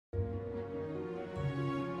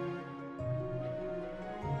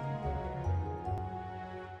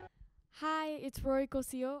it's Rory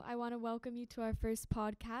Cosillo. I want to welcome you to our first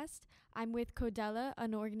podcast. I'm with CODeLLA,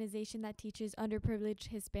 an organization that teaches underprivileged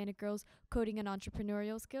Hispanic girls coding and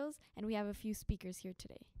entrepreneurial skills, and we have a few speakers here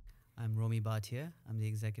today. I'm Romy Bhatia. I'm the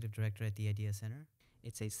Executive Director at the Idea Center.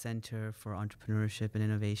 It's a center for entrepreneurship and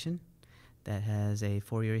innovation that has a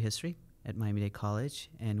 4-year history at Miami-Dade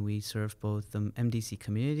College, and we serve both the MDC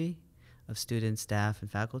community of students, staff,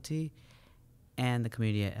 and faculty, and the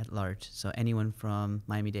community at large. So anyone from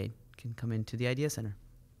Miami-Dade can come into the Idea Center.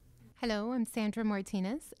 Hello, I'm Sandra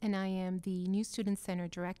Martinez, and I am the New Student Center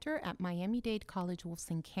Director at Miami-Dade College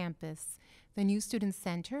Wolfson campus. The New Student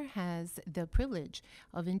Center has the privilege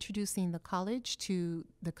of introducing the college to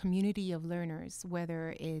the community of learners,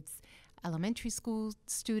 whether it's elementary school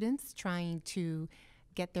students trying to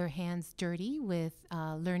get their hands dirty with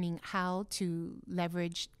learning how to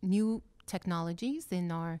leverage new technologies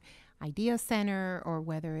in our Idea Center, or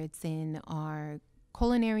whether it's in our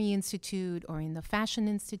Culinary Institute or in the Fashion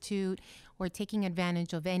Institute, or taking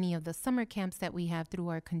advantage of any of the summer camps that we have through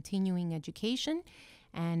our continuing education,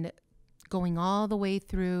 and going all the way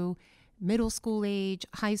through middle school age,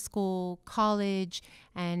 high school, college,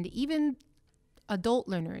 and even adult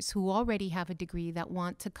learners who already have a degree that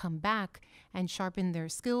want to come back and sharpen their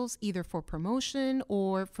skills either for promotion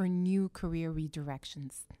or for new career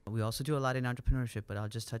redirections. We also do a lot in entrepreneurship, but I'll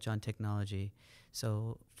just touch on technology.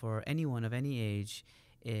 So for anyone of any age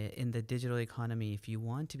in the digital economy, if you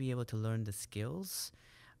want to be able to learn the skills,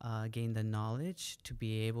 gain the knowledge to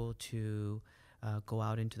be able to go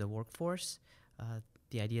out into the workforce,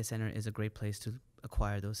 the Idea Center is a great place to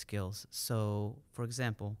acquire those skills. So for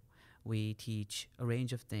example, we teach a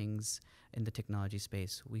range of things in the technology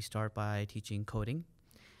space. We start by teaching coding.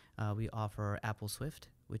 We offer Apple Swift,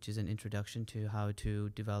 which is an introduction to how to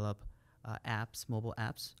develop apps, mobile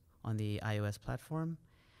apps on the iOS platform.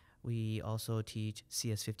 We also teach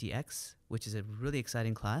CS50X, which is a really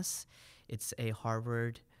exciting class. It's a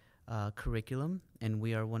Harvard curriculum, and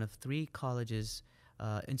we are one of 3 colleges,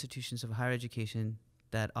 institutions of higher education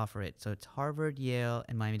that offer it. So it's Harvard, Yale,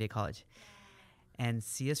 and Miami-Dade College. And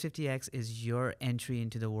CS50X is your entry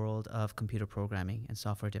into the world of computer programming and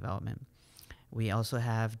software development. We also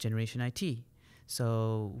have Generation IT.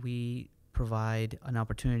 So we provide an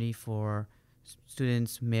opportunity for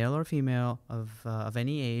students, male or female, of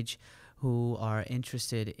any age, who are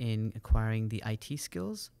interested in acquiring the IT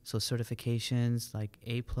skills, so certifications like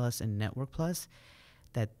A+ and Network+,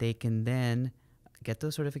 that they can then get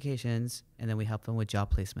those certifications, and then we help them with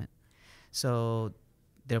job placement. So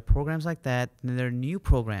there are programs like that, and there are new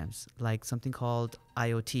programs like something called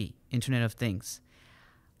IoT, Internet of Things.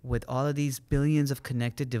 With all of these billions of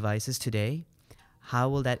connected devices today, how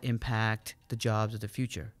will that impact the jobs of the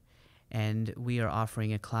future? And we are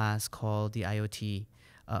offering a class called the IoT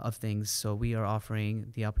of Things. So we are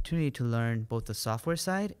offering the opportunity to learn both the software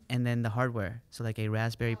side and then the hardware. So like a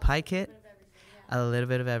Raspberry Pi kit, a little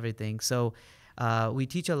bit of everything. So we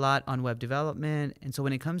teach a lot on web development. And so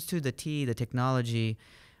when it comes to the technology,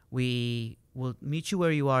 we will meet you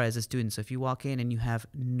where you are as a student. So if you walk in and you have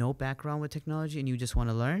no background with technology and you just want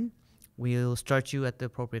to learn, we'll start you at the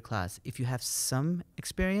appropriate class. If you have some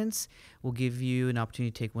experience, we'll give you an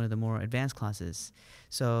opportunity to take one of the more advanced classes.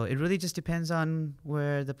 So it really just depends on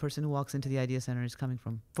where the person who walks into the Idea Center is coming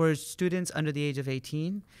from. For students under the age of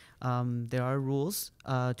 18, there are rules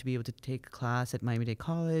to be able to take a class at Miami-Dade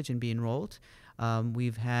College and be enrolled.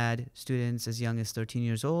 We've had students as young as 13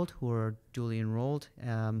 years old who are duly enrolled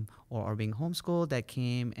or are being homeschooled that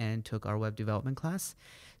came and took our web development class.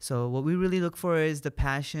 So what we really look for is the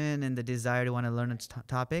passion and the desire to want to learn a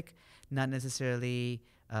topic, not necessarily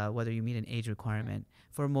whether you meet an age requirement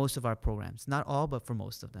for most of our programs. Not all, but for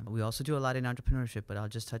most of them. We also do a lot in entrepreneurship, but I'll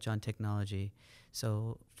just touch on technology.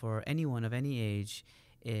 So for anyone of any age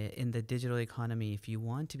in the digital economy, if you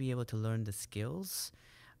want to be able to learn the skills,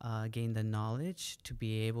 gain the knowledge to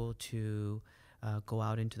be able to go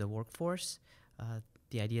out into the workforce,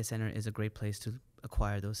 the Idea Center is a great place to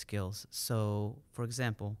acquire those skills. So for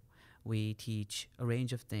example, we teach a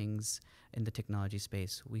range of things in the technology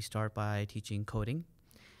space. We start by teaching coding.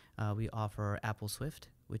 We offer Apple Swift,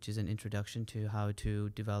 which is an introduction to how to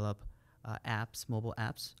develop apps, mobile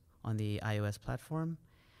apps on the iOS platform.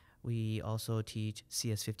 We also teach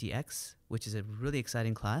CS50X, which is a really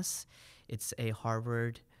exciting class. It's a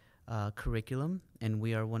Harvard curriculum, and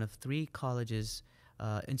we are one of 3 colleges,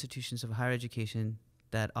 institutions of higher education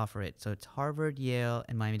that offer it. So it's Harvard, Yale,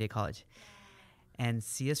 and Miami-Dade College. And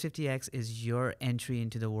CS50X is your entry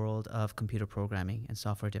into the world of computer programming and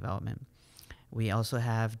software development. We also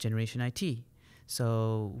have Generation IT.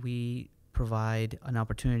 So we provide an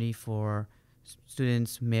opportunity for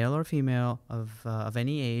students, male or female, of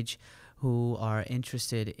any age, who are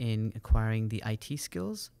interested in acquiring the IT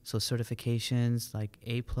skills, so certifications like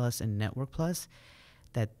A plus and Network plus,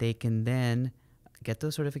 that they can then get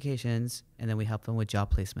those certifications, and then we help them with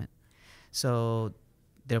job placement. So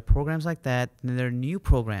there are programs like that. And there are new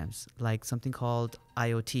programs like something called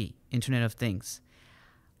IoT, Internet of Things.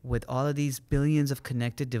 With all of these billions of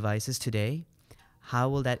connected devices today, how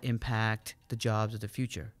will that impact the jobs of the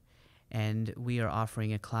future? And we are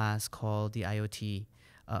offering a class called the IoT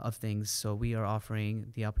of things. So we are offering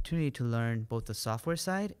the opportunity to learn both the software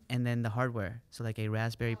side and then the hardware. So like a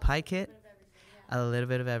Raspberry Pi kit, a little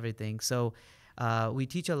bit of everything. So we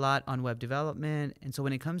teach a lot on web development. And so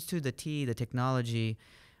when it comes to the technology,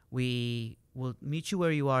 we will meet you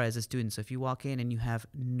where you are as a student. So if you walk in and you have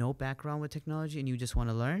no background with technology and you just want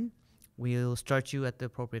to learn, we'll start you at the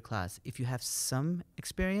appropriate class. If you have some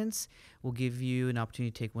experience, we'll give you an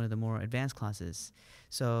opportunity to take one of the more advanced classes.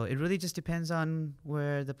 So it really just depends on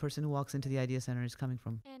where the person who walks into the Idea Center is coming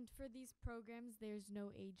from. And for these programs, there's no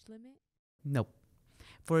age limit? Nope.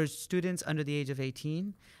 For students under the age of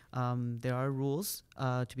 18, there are rules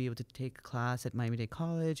to be able to take a class at Miami-Dade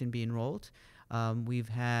College and be enrolled. We've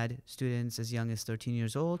had students as young as 13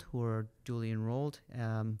 years old who are duly enrolled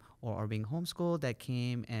or are being homeschooled that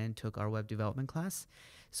came and took our web development class.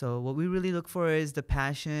 So what we really look for is the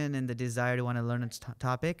passion and the desire to want to learn a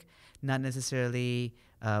topic, not necessarily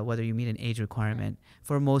whether you meet an age requirement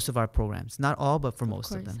for most of our programs. Not all, but for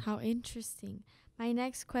most of them. How interesting. My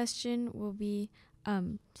next question will be,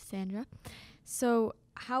 Sandra. So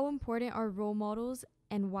how important are role models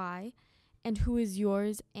and why? And who is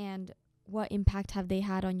yours, and what impact have they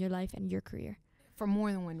had on your life and your career? For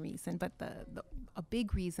more than one reason, but a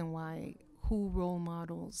big reason why who role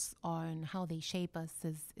models are and how they shape us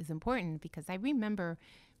is important, because I remember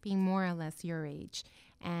being more or less your age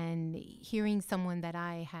and hearing someone that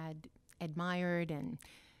I had admired and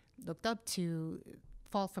looked up to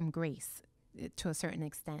fall from grace to a certain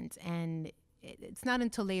extent. And it's not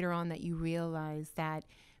until later on that you realize that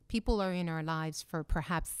people are in our lives for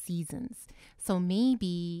perhaps seasons. So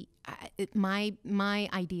maybe my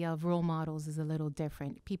idea of role models is a little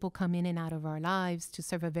different. People come in and out of our lives to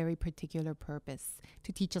serve a very particular purpose,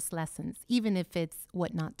 to teach us lessons, even if it's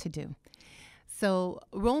what not to do. So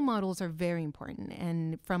role models are very important.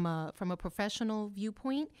 And from a professional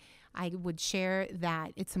viewpoint, I would share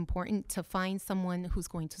that it's important to find someone who's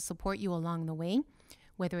going to support you along the way,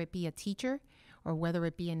 whether it be a teacher or whether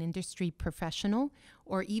it be an industry professional,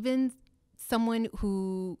 or even someone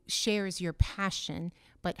who shares your passion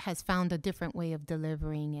but has found a different way of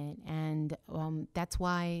delivering it. And that's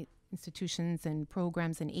why institutions and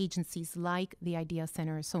programs and agencies like the Idea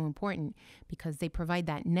Center are so important, because they provide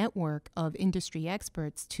that network of industry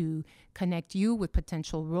experts to connect you with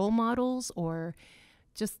potential role models or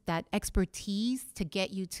just that expertise to get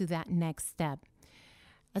you to that next step.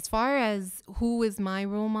 As far as who is my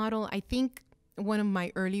role model, I think one of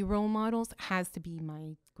my early role models has to be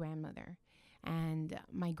my grandmother. And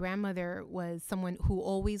my grandmother was someone who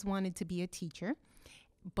always wanted to be a teacher,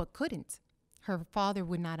 but couldn't. Her father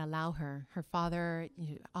would not allow her. Her father,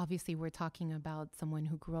 obviously we're talking about someone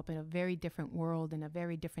who grew up in a very different world in a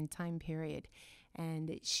very different time period. And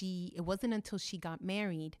it wasn't until she got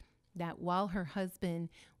married that while her husband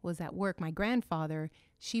was at work, my grandfather,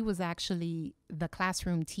 she was actually the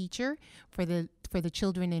classroom teacher for the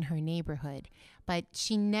children in her neighborhood. But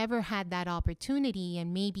she never had that opportunity,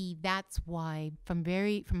 and maybe that's why from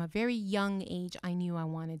a very young age I knew I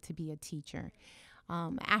wanted to be a teacher.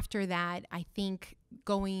 After that, I think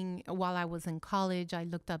while I was in college, I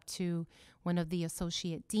looked up to one of the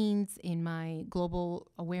associate deans in my global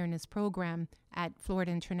awareness program at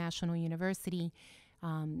Florida International University.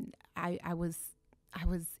 I was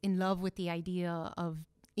in love with the idea of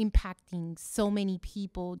impacting so many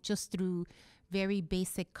people just through very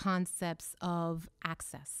basic concepts of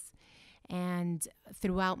access. And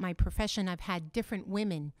throughout my profession, I've had different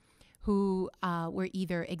women who were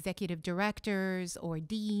either executive directors or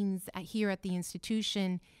deans here at the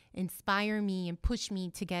institution inspire me and push me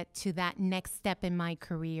to get to that next step in my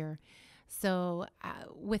career. So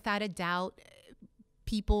without a doubt,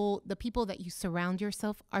 the people that you surround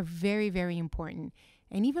yourself are very, very important.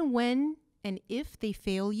 And even when and if they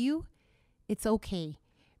fail you, it's okay,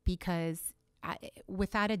 because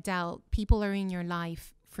without a doubt, people are in your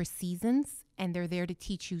life for seasons and they're there to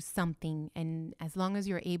teach you something. And as long as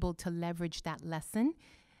you're able to leverage that lesson,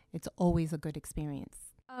 it's always a good experience.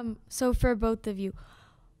 So for both of you,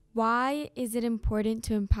 why is it important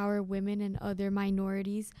to empower women and other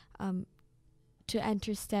minorities to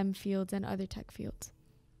enter STEM fields and other tech fields?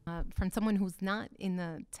 From someone who's not in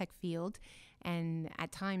the tech field and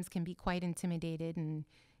at times can be quite intimidated and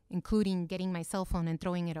including getting my cell phone and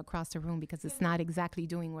throwing it across the room because it's not exactly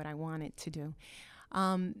doing what I want it to do.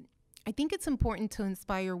 I think it's important to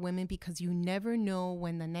inspire women because you never know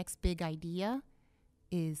when the next big idea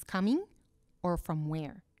is coming or from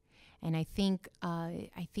where. And I think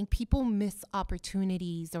people miss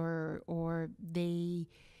opportunities or they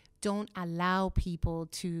don't allow people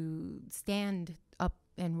to stand up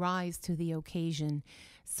and rise to the occasion.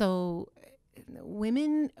 So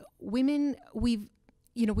women,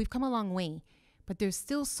 we've come a long way, but there's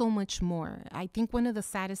still so much more. I think one of the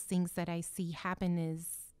saddest things that I see happen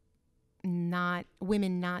is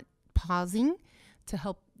women not pausing to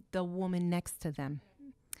help the woman next to them.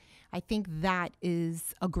 I think that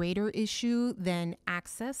is a greater issue than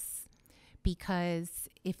access, because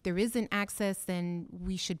if there isn't access, then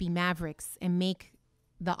we should be mavericks and make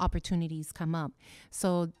the opportunities come up.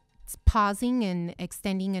 So pausing and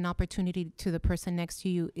extending an opportunity to the person next to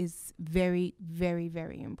you is very, very,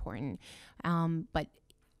 very important. But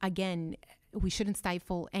again, we shouldn't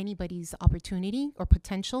stifle anybody's opportunity or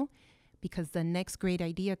potential, because the next great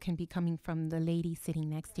idea can be coming from the lady sitting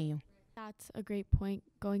next to you. That's a great point.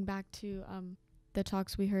 Going back to the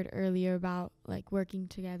talks we heard earlier about like working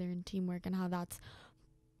together and teamwork, and how that's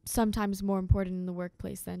sometimes more important in the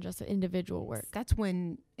workplace than just individual work. That's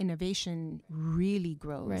when innovation really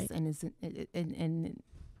grows, right, and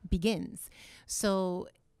begins. So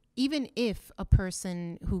even if a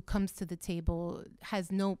person who comes to the table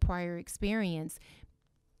has no prior experience,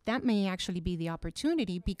 that may actually be the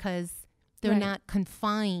opportunity, because they're not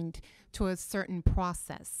confined to a certain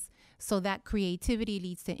process. So that creativity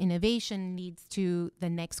leads to innovation, leads to the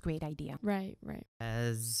next great idea. Right, right.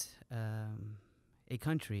 As a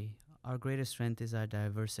country, our greatest strength is our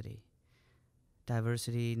diversity.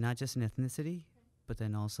 Diversity not just in ethnicity, but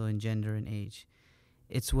then also in gender and age.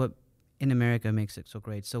 It's what in America makes it so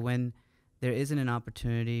great. So when there isn't an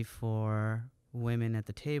opportunity for women at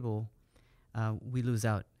the table, we lose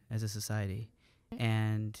out as a society.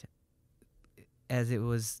 And as it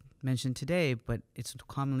was mentioned today, but it's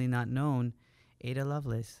commonly not known, Ada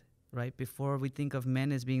Lovelace, right? Before we think of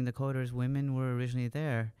men as being the coders, women were originally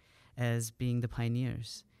there as being the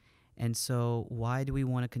pioneers. And so why do we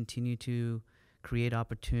want to continue to create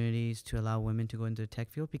opportunities to allow women to go into the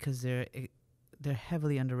tech field? Because they're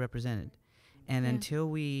heavily underrepresented. And until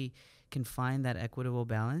we can find that equitable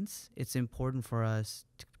balance, it's important for us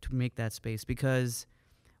to make that space, because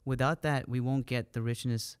without that, we won't get the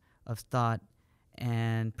richness of thought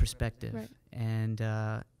and perspective. Right. And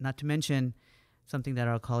not to mention something that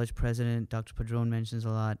our college president, Dr. Padron, mentions a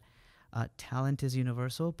lot, talent is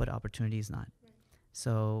universal, but opportunity is not. Right.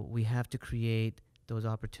 So we have to create those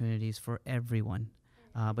opportunities for everyone,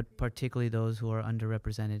 but particularly those who are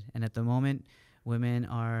underrepresented. And at the moment, women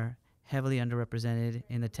are heavily underrepresented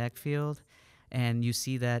in the tech field. And you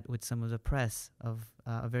see that with some of the press of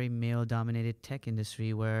a very male-dominated tech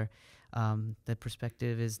industry where the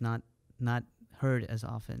perspective is not heard as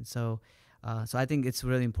often. So I think it's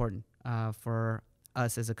really important for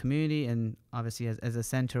us as a community, and obviously as a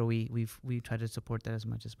center, we try to support that as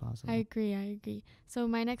much as possible. I agree. So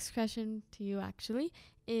my next question to you actually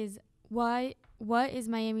is, what is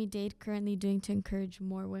Miami-Dade currently doing to encourage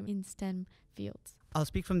more women in STEM fields? I'll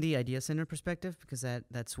speak from the Idea Center perspective, because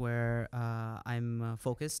that's where I'm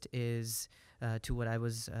focused, is to what I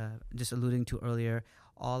was just alluding to earlier,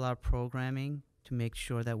 all our programming to make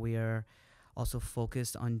sure that we are also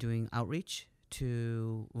focused on doing outreach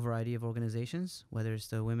to a variety of organizations, whether it's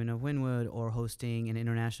the Women of Wynwood or hosting an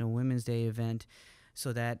International Women's Day event,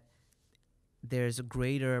 so that there's a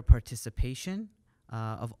greater participation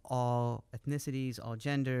of all ethnicities, all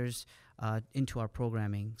genders into our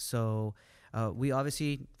programming. So we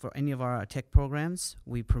obviously, for any of our tech programs,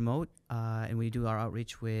 we promote and we do our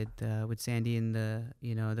outreach with Sandy and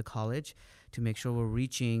the college to make sure we're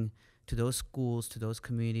reaching to those schools, to those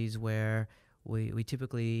communities where we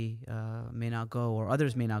typically may not go, or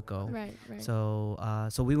others may not go. Right. So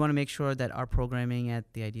we want to make sure that our programming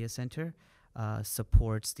at the Idea Center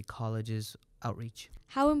supports the college's outreach.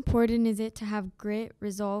 How important is it to have grit,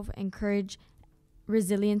 resolve, and courage,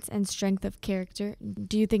 resilience, and strength of character?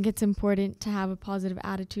 Do you think it's important to have a positive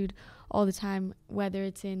attitude all the time, whether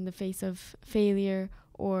it's in the face of failure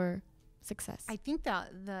or success? I think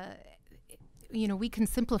that we can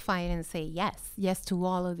simplify it and say yes to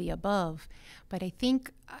all of the above. But I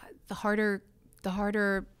think the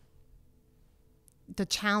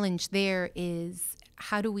challenge there is,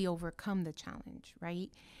 how do we overcome the challenge, right?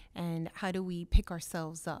 And how do we pick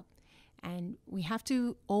ourselves up? And we have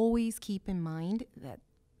to always keep in mind that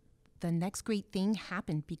the next great thing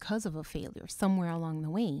happened because of a failure somewhere along the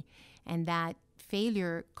way. And that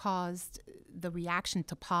failure caused the reaction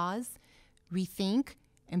to pause, rethink,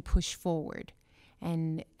 and push forward.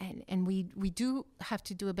 And we do have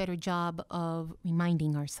to do a better job of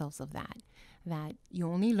reminding ourselves of that you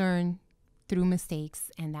only learn through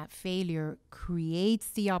mistakes, and that failure creates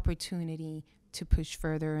the opportunity to push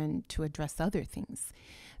further and to address other things.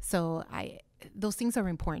 So those things are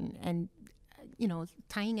important. And,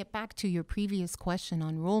 tying it back to your previous question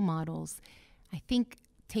on role models, I think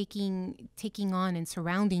taking on and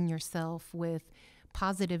surrounding yourself with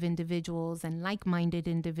positive individuals and like-minded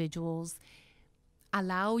individuals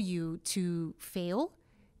allow you to fail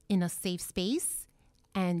in a safe space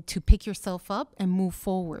and to pick yourself up and move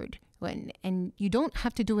forward. And you don't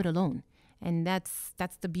have to do it alone. And that's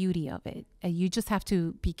the beauty of it. You just have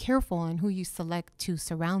to be careful on who you select to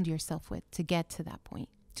surround yourself with to get to that point,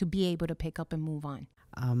 to be able to pick up and move on.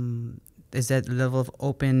 Is that level of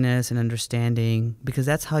openness and understanding, because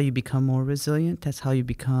that's how you become more resilient. That's how you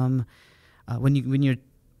become when you're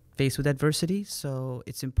faced with adversity. So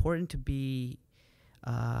it's important to be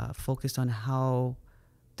focused on how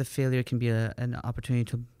the failure can be an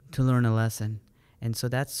opportunity to learn a lesson. And so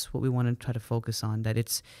that's what we want to try to focus on, that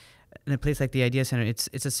it's in a place like the Idea Center,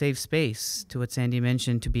 it's a safe space, to what Sandy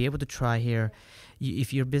mentioned, to be able to try here.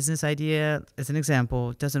 If your business idea, as an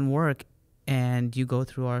example, doesn't work and you go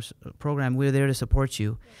through our program, we're there to support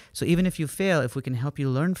you. So even if you fail, if we can help you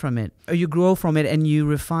learn from it, or you grow from it and you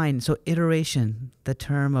refine. So iteration, the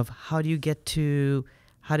term of how did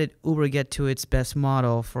Uber get to its best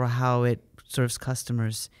model for how it serves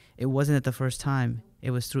customers? It wasn't at the first time.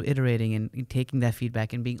 It was through iterating and taking that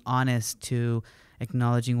feedback and being honest to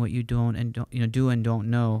acknowledging what you do and don't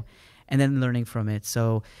know, and then learning from it.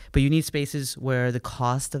 So, but you need spaces where the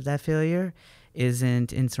cost of that failure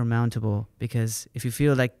isn't insurmountable, because if you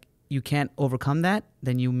feel like you can't overcome that,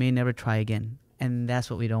 then you may never try again. And that's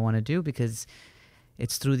what we don't want to do, because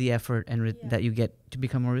it's through the effort and that you get to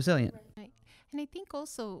become more resilient. Right. And I think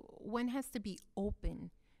also one has to be open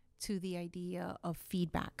to the idea of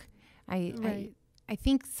feedback. I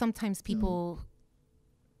think sometimes people,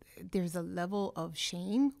 there's a level of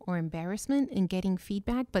shame or embarrassment in getting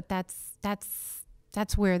feedback, but that's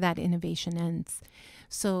where that innovation ends.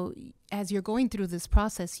 So as you're going through this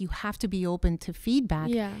process, you have to be open to feedback,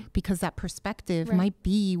 because that perspective might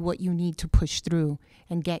be what you need to push through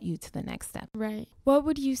and get you to the next step. Right. What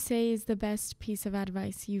would you say is the best piece of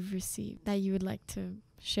advice you've received that you would like to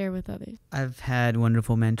share with others? I've had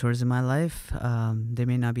wonderful mentors in my life. There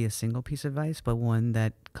may not be a single piece of advice, but one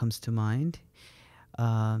that comes to mind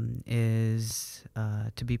is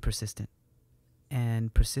to be persistent.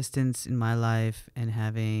 And persistence in my life, and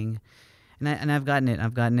I've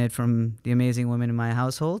gotten it from the amazing women in my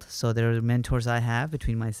household. So there are mentors I have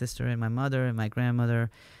between my sister and my mother and my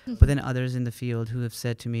grandmother, but then others in the field who have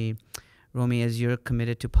said to me, Romy, as you're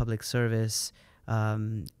committed to public service,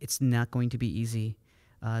 it's not going to be easy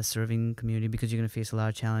serving community, because you're going to face a lot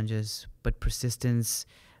of challenges, but persistence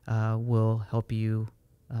will help you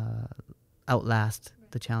outlast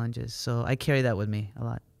the challenges. So I carry that with me a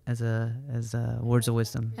lot as words of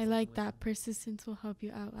wisdom. I like that. Persistence will help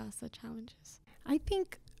you outlast the challenges. I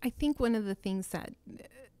think one of the things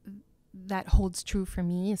that holds true for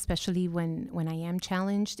me, especially when I am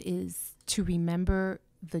challenged, is to remember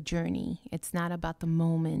the journey. It's not about the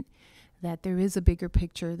moment, that there is a bigger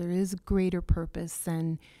picture, there is a greater purpose.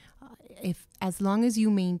 And as long as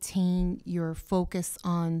you maintain your focus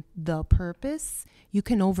on the purpose, you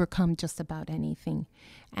can overcome just about anything.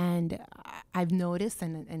 And I've noticed,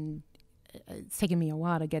 and it's taken me a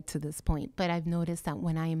while to get to this point, but I've noticed that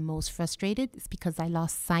when I am most frustrated, it's because I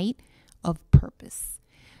lost sight of purpose.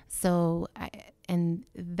 So,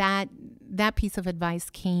 that piece of advice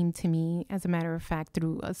came to me, as a matter of fact,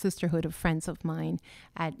 through a sisterhood of friends of mine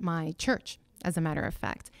at my church, as a matter of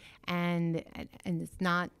fact. And it's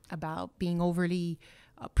not about being overly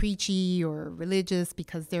preachy or religious,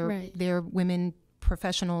 because they're women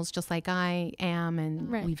professionals just like I am,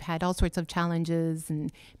 and we've had all sorts of challenges,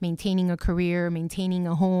 and maintaining a career, maintaining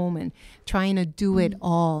a home, and trying to do it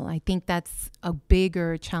all. I think that's a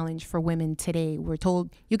bigger challenge for women today. We're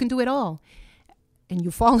told you can do it all, and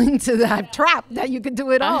you fall into that trap that you can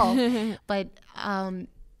do it all. But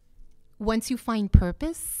once you find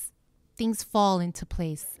purpose, things fall into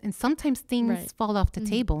place, and sometimes things fall off the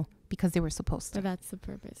table because they were supposed to. But that's the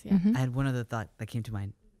purpose, I had one other thought that came to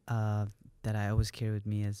mind that I always carry with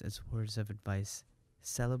me as words of advice.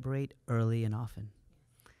 Celebrate early and often.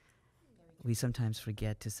 We sometimes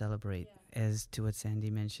forget to celebrate, as to what Sandy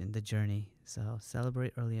mentioned, the journey. So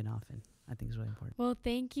celebrate early and often, I think, is really important. Well,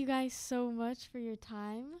 thank you guys so much for your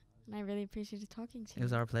time, and I really appreciated talking to you. It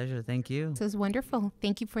was our pleasure. Thank you. This was wonderful.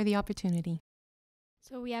 Thank you for the opportunity.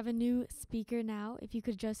 So we have a new speaker now. If you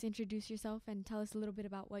could just introduce yourself and tell us a little bit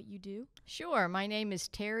about what you do. Sure. My name is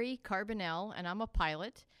Terry Carbonell, and I'm a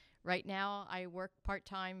pilot. Right now, I work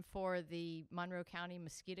part-time for the Monroe County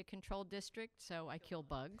Mosquito Control District, so I kill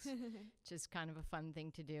bugs, which is kind of a fun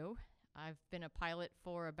thing to do. I've been a pilot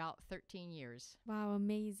for about 13 years. Wow,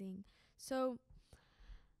 amazing. So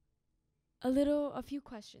a few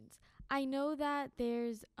questions. I know that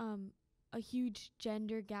there's a huge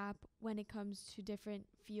gender gap when it comes to different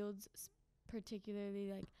fields, particularly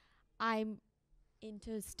like I'm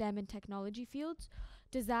into STEM and technology fields.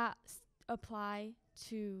 Does that apply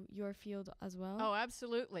to your field as well? Oh,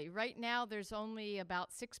 absolutely. Right now, there's only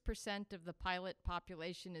about 6% of the pilot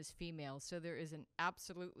population is female, so there is an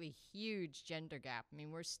absolutely huge gender gap. I mean,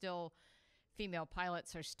 female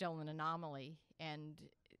pilots are still an anomaly, and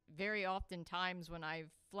very often times when I've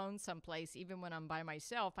flown someplace, even when I'm by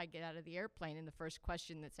myself, I get out of the airplane and the first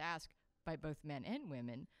question that's asked by both men and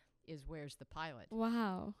women is, where's the pilot?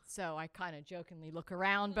 Wow. So I kind of jokingly look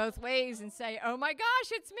around both ways and say, oh my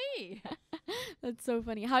gosh, it's me. That's so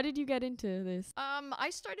funny. How did you get into this? I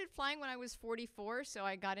started flying when I was 44, so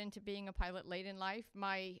I got into being a pilot late in life.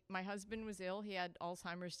 My husband was ill. He had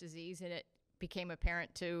Alzheimer's disease, and it became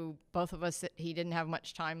apparent to both of us that he didn't have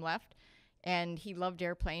much time left. And he loved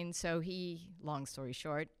airplanes, so he, long story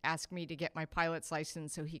short, asked me to get my pilot's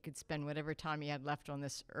license so he could spend whatever time he had left on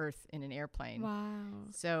this earth in an airplane. Wow.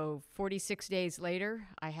 So 46 days later,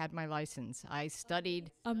 I had my license. I studied.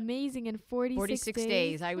 Amazing. In 46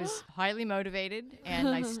 days. I was highly motivated, and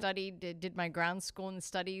I did my ground school and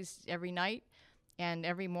studies every night. And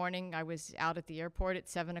every morning I was out at the airport at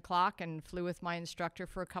 7 o'clock and flew with my instructor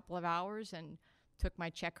for a couple of hours and took my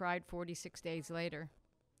check ride 46 days later.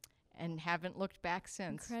 And haven't looked back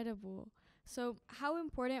since. Incredible. So how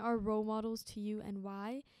important are role models to you and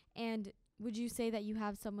why? And would you say that you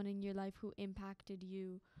have someone in your life who impacted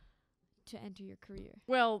you to enter your career?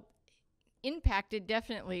 Well, impacted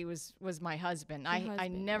definitely was my husband. I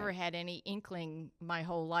never right. had any inkling my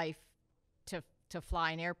whole life to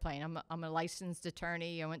fly an airplane. I'm a licensed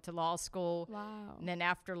attorney. I went to law school. Wow. And then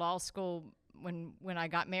after law school, when I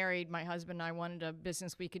got married, my husband and I wanted a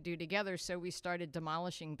business we could do together, so we started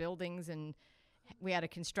demolishing buildings, and we had a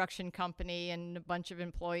construction company and a bunch of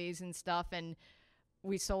employees and stuff, and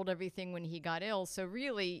we sold everything when he got ill. So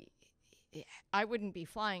really, I wouldn't be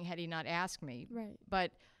flying had he not asked me. Right.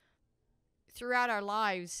 But throughout our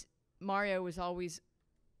lives, Mario was always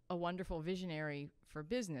a wonderful visionary for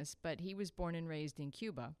business, but he was born and raised in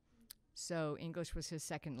Cuba, so English was his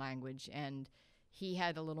second language, and he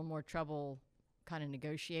had a little more trouble kind of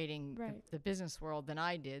negotiating the business world than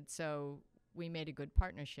I did, so we made a good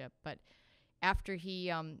partnership. But after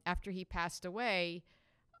he passed away,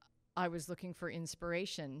 I was looking for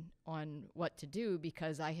inspiration on what to do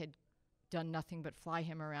because I had done nothing but fly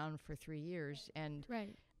him around for 3 years. And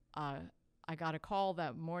I got a call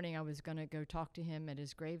that morning. I was going to go talk to him at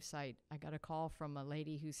his gravesite. I got a call from a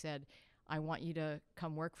lady who said, I want you to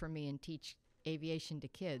come work for me and teach aviation to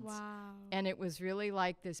kids. Wow. And it was really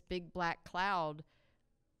like this big black cloud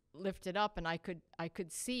lifted up, and I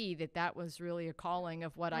could see that was really a calling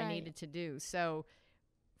of what I needed to do. So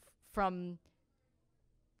from,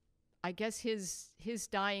 I guess, his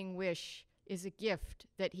dying wish is a gift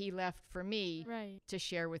that he left for me to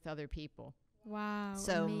share with other people. Wow.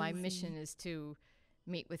 So amazing. my mission is to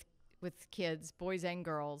meet with kids, boys and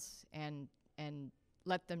girls, and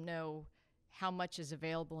let them know how much is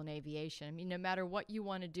available in aviation. I mean, no matter what you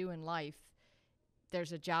want to do in life,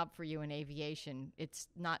 there's a job for you in aviation. It's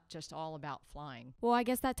not just all about flying. Well, I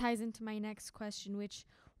guess that ties into my next question, which,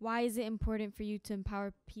 why is it important for you to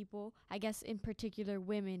empower people, I guess in particular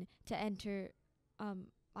women, to enter,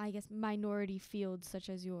 I guess, minority fields such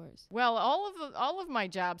as yours? Well, all of my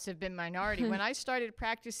jobs have been minority. When I started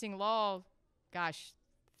practicing law,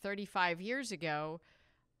 35 years ago,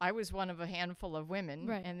 I was one of a handful of women,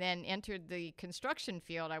 and then entered the construction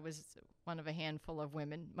field. I was one of a handful of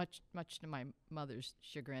women, much to my mother's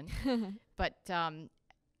chagrin. But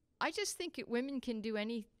I just think women can do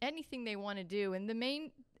anything they want to do, and the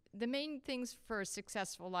main things for a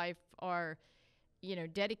successful life are,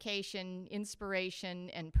 dedication, inspiration,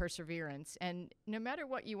 and perseverance. And no matter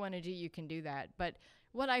what you want to do, you can do that. But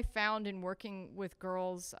what I found in working with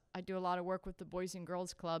girls, I do a lot of work with the Boys and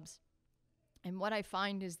Girls Clubs. And what I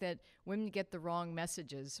find is that women get the wrong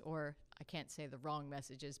messages, or I can't say the wrong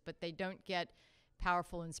messages, but they don't get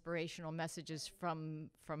powerful, inspirational messages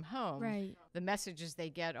from home. Right. The messages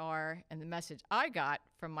they get are, and the message I got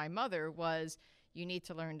from my mother was, you need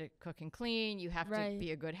to learn to cook and clean, you have to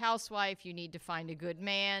be a good housewife, you need to find a good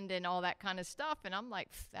man, and all that kind of stuff. And I'm like,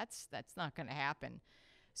 that's not going to happen.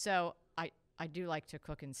 So I do like to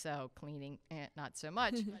cook and sew, cleaning, not so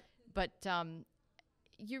much. But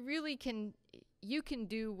you really can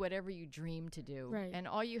do whatever you dream to do. Right. And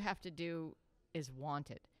all you have to do is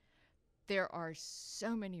want it. There are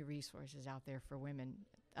so many resources out there for women.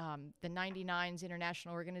 The 99's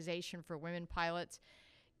International Organization for Women Pilots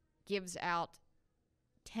gives out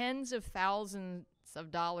tens of thousands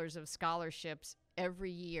of dollars of scholarships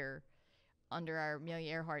every year under our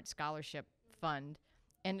Amelia Earhart Scholarship Fund,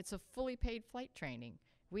 and it's a fully paid flight training.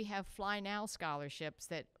 We have Fly Now scholarships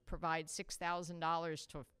that provide $6,000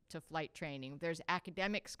 to flight training. There's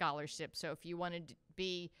academic scholarships, so if you wanted to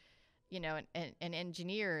be, an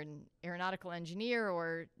engineer, an aeronautical engineer,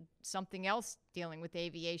 or something else dealing with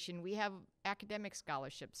aviation, we have academic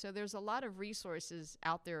scholarships. So there's a lot of resources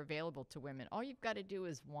out there available to women. All you've got to do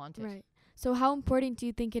is want it. Right. So how important do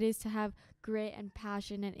you think it is to have grit and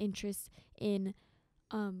passion and interest in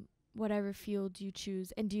whatever field you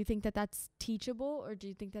choose? And do you think that that's teachable, or do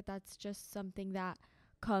you think that that's just something that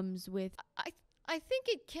comes with? I think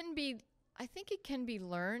it can be. I think it can be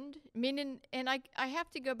learned. I mean, and I have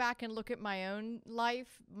to go back and look at my own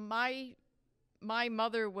life. My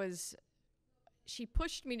mother she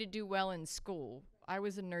pushed me to do well in school. I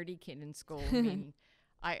was a nerdy kid in school. I mean,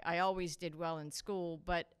 I always did well in school,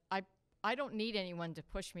 but I don't need anyone to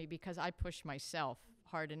push me because I push myself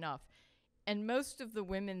hard enough. And most of the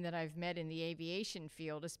women that I've met in the aviation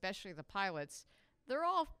field, especially the pilots, they're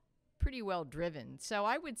all pretty well driven. So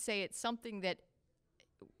I would say it's something that,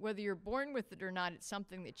 whether you're born with it or not, it's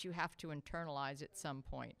something that you have to internalize at some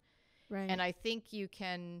point. Right. And I think you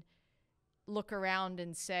can look around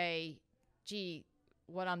and say, gee,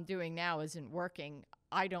 what I'm doing now isn't working.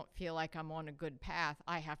 I don't feel like I'm on a good path.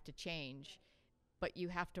 I have to change. But you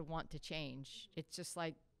have to want to change. It's just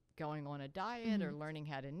like going on a diet or learning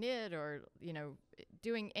how to knit or,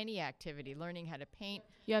 doing any activity, learning how to paint.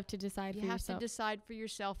 You have to decide for yourself. You have to decide for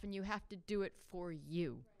yourself, and you have to do it for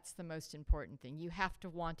you. It's the most important thing. You have to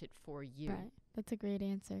want it for you. Right. That's a great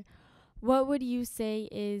answer. What would you say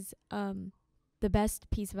is the best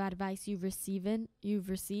piece of advice you've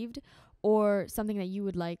received, or something that you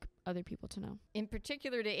would like other people to know? In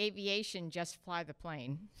particular to aviation, just fly the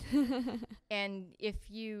plane. And if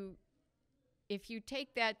you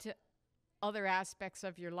take that to other aspects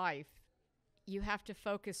of your life, you have to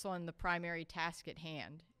focus on the primary task at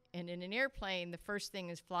hand. And in an airplane, the first thing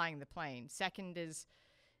is flying the plane. Second is,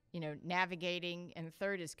 navigating, and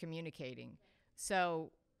third is communicating.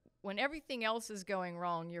 So when everything else is going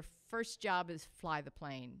wrong, your first job is fly the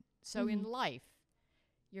plane. So in life,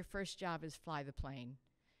 your first job is fly the plane.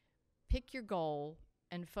 Pick your goal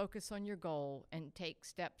and focus on your goal and take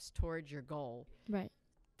steps towards your goal. Right.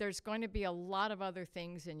 There's going to be a lot of other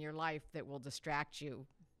things in your life that will distract you,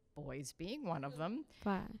 boys being one of them.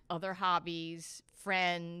 Fine. Other hobbies,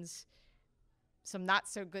 friends, some not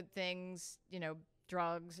so good things,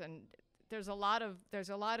 drugs, and there's a lot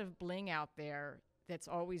of bling out there that's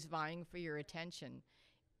always vying for your attention.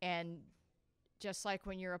 And just like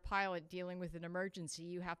when you're a pilot dealing with an emergency,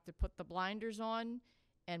 you have to put the blinders on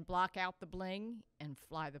and block out the bling and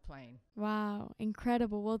fly the plane. Wow,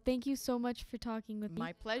 incredible. Well, thank you so much for talking with me.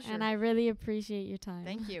 My pleasure. And I really appreciate your time.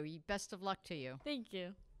 Thank you. Best of luck to you. Thank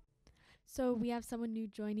you. So we have someone new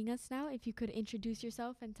joining us now. If you could introduce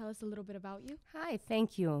yourself and tell us a little bit about you. Hi,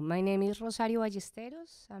 thank you. My name is Rosario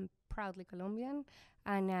Ballesteros. I'm proudly Colombian,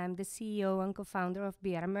 and I'm the CEO and co-founder of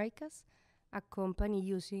VR Americas, a company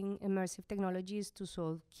using immersive technologies to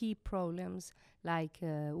solve key problems like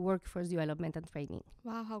workforce development and training.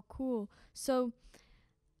 Wow, how cool. So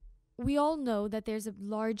we all know that there's a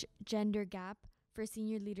large gender gap for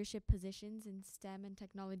senior leadership positions in STEM and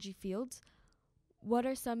technology fields. What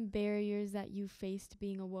are some barriers that you faced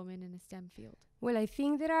being a woman in a STEM field? Well, I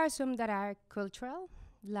think there are some that are cultural,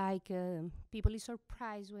 like people is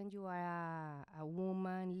surprised when you are a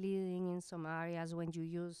woman leading in some areas, when you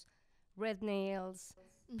use red nails,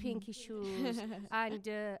 pinky shoes, and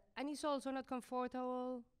it's also not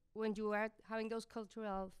comfortable when you are having those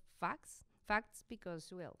cultural facts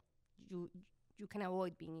because, well, you can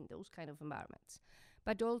avoid being in those kind of environments.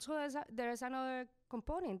 But also there's another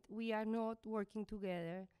component. We are not working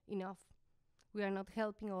together enough. We are not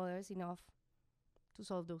helping others enough to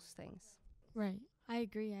solve those things. Right. I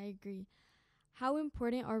agree. How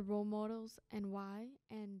important are role models and why?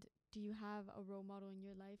 And do you have a role model in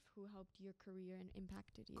your life who helped your career and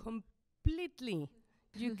impacted you? Completely.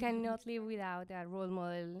 You cannot live without a role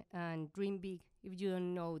model and dream big if you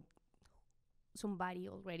don't know somebody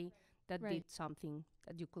already that did something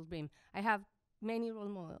that you could dream. I have many role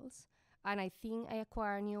models, and I think I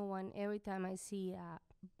acquire a new one every time I see a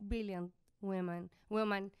brilliant woman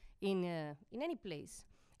in any place.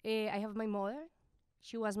 I have my mother.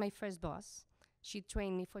 She was my first boss. She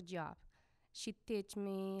trained me for job. She taught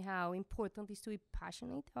me how important it is to be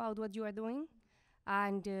passionate about what you are doing.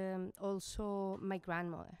 And also my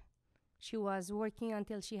grandmother. She was working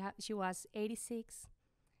until she was 86.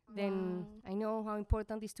 Then I know how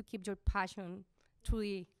important it is to keep your passion through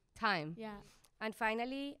the time. Yeah. And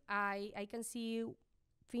finally, I can see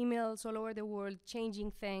females all over the world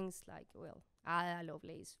changing things like, well, Ada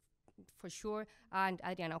Lovelace, for sure, and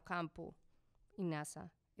Adriana Ocampo in NASA,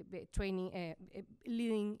 training,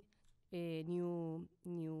 leading new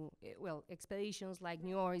expeditions like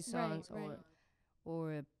New Horizons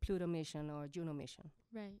or Pluto mission or Juno mission.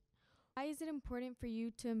 Right. Why is it important for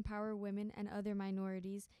you to empower women and other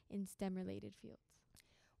minorities in STEM-related fields?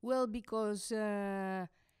 Well, because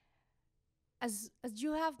as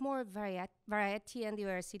you have more variety and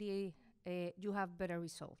diversity, you have better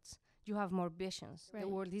results. You have more visions. Right. The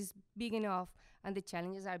world is big enough, and the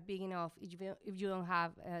challenges are big enough. If you don't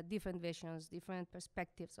have different visions, different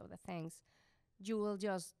perspectives of the things, you will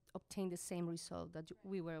just obtain the same result that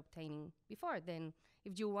we were obtaining before. Then,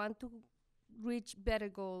 if you want to reach better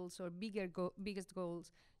goals or biggest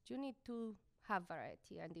goals, you need to have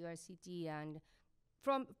variety and diversity, and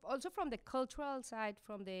from the cultural side,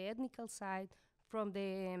 from the ethnical side, from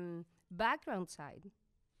the background side.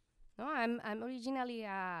 No, I'm originally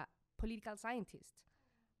a political scientist,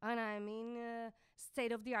 and I'm in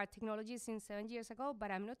state-of-the-art technology since 7 years ago,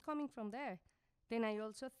 but I'm not coming from there. Then I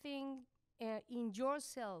also think in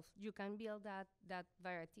yourself you can build that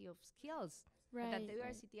variety of skills, and that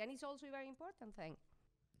diversity, and it's also a very important thing.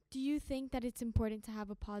 Do you think that it's important to have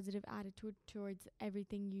a positive attitude towards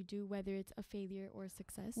everything you do, whether it's a failure or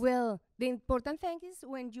success? Well, the important thing is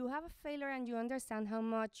when you have a failure and you understand how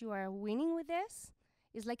much you are winning with this,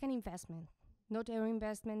 it's like an investment. Not every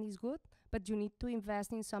investment is good, but you need to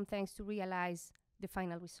invest in some things to realize the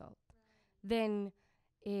final result. Then,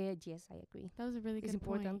 yes, I agree. That was a really it's good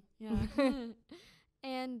important. point. Yeah.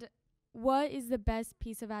 And what is the best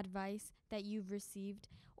piece of advice that you've received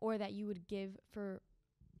or that you would give for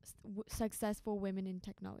successful women in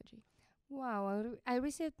technology? Wow, I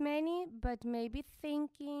received many, but maybe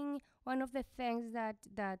thinking one of the things that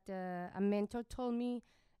a mentor told me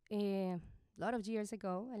a lot of years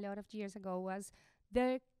ago was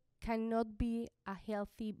there cannot be a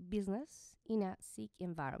healthy business in a sick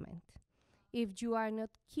environment. If you are not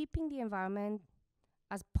keeping the environment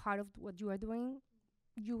as part of what you are doing,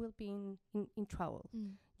 you will be in trouble.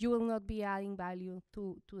 You will not be adding value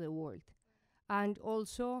to the world. And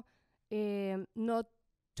also, not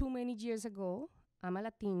too many years ago, I'm a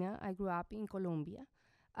Latina. I grew up in Colombia.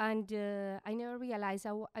 And I never realized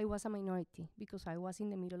I was a minority because I was in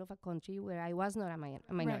the middle of a country where I was not a minority.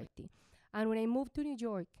 Right. And when I moved to New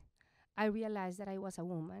York, I realized that I was a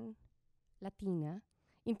woman, Latina,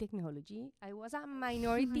 in technology. I was a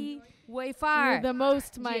minority way far. You're the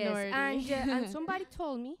most minority. Yes. And somebody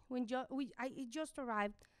told me when I just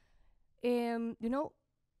arrived,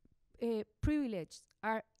 privilege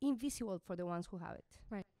are invisible for the ones who have it.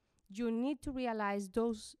 Right. You need to realize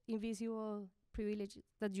those invisible privileges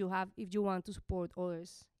that you have if you want to support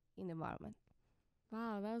others in the environment.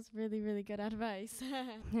 Wow, that was really, really good advice.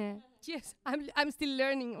 Yes, I'm still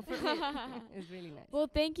learning. It's really nice. Well,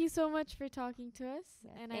 thank you so much for talking to us.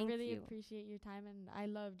 Yeah, and I really appreciate your time, and I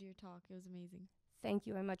loved your talk. It was amazing. Thank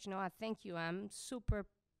you very much, Noah. Thank you. I'm super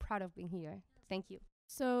proud of being here. Thank you.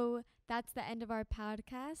 So that's the end of our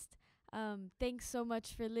podcast. Thanks so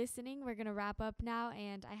much for listening. We're going to wrap up now,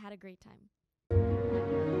 and I had a great time.